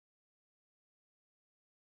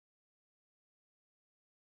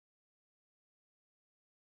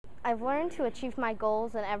I've learned to achieve my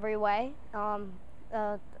goals in every way.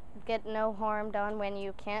 Get no harm done when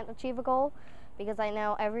you can't achieve a goal, because I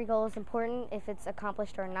know every goal is important if it's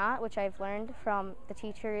accomplished or not, which I've learned from the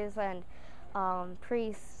teachers and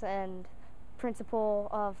priests and principal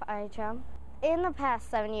of IHM. In the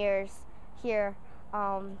past 7 years here,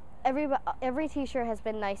 every teacher has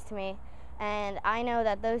been nice to me, and I know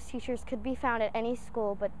that those teachers could be found at any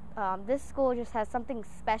school, but this school just has something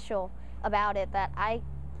special about it that I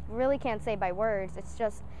really can't say by words. It's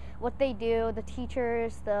just what they do, the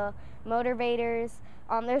teachers, the motivators.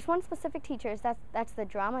 There's one specific teacher, that's the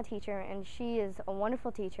drama teacher, and she is a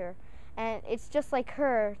wonderful teacher. And it's just like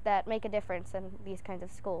her that make a difference in these kinds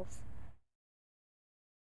of schools.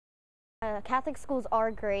 Catholic schools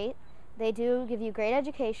are great. They do give you great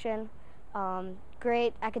education,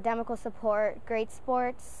 great academical support, great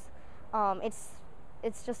sports.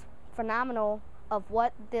 It's just phenomenal of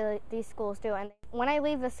what these schools do. And when I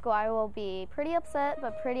leave this school, I will be pretty upset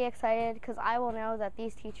but pretty excited, because I will know that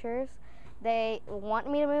these teachers, they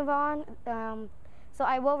want me to move on. So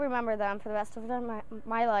I will remember them for the rest of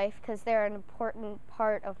my life, because they're an important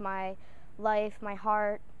part of my life, my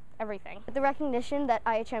heart, everything. But the recognition that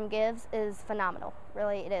IHM gives is phenomenal,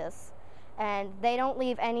 really it is. And they don't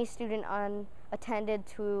leave any student unattended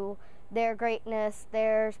to their greatness,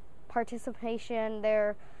 their participation,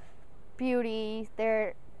 their beauty,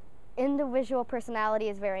 their individual personality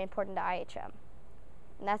is very important to IHM.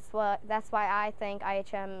 And that's why I think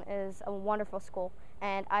IHM is a wonderful school,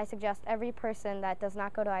 and I suggest every person that does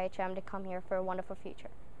not go to IHM to come here for a wonderful future.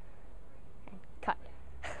 And cut.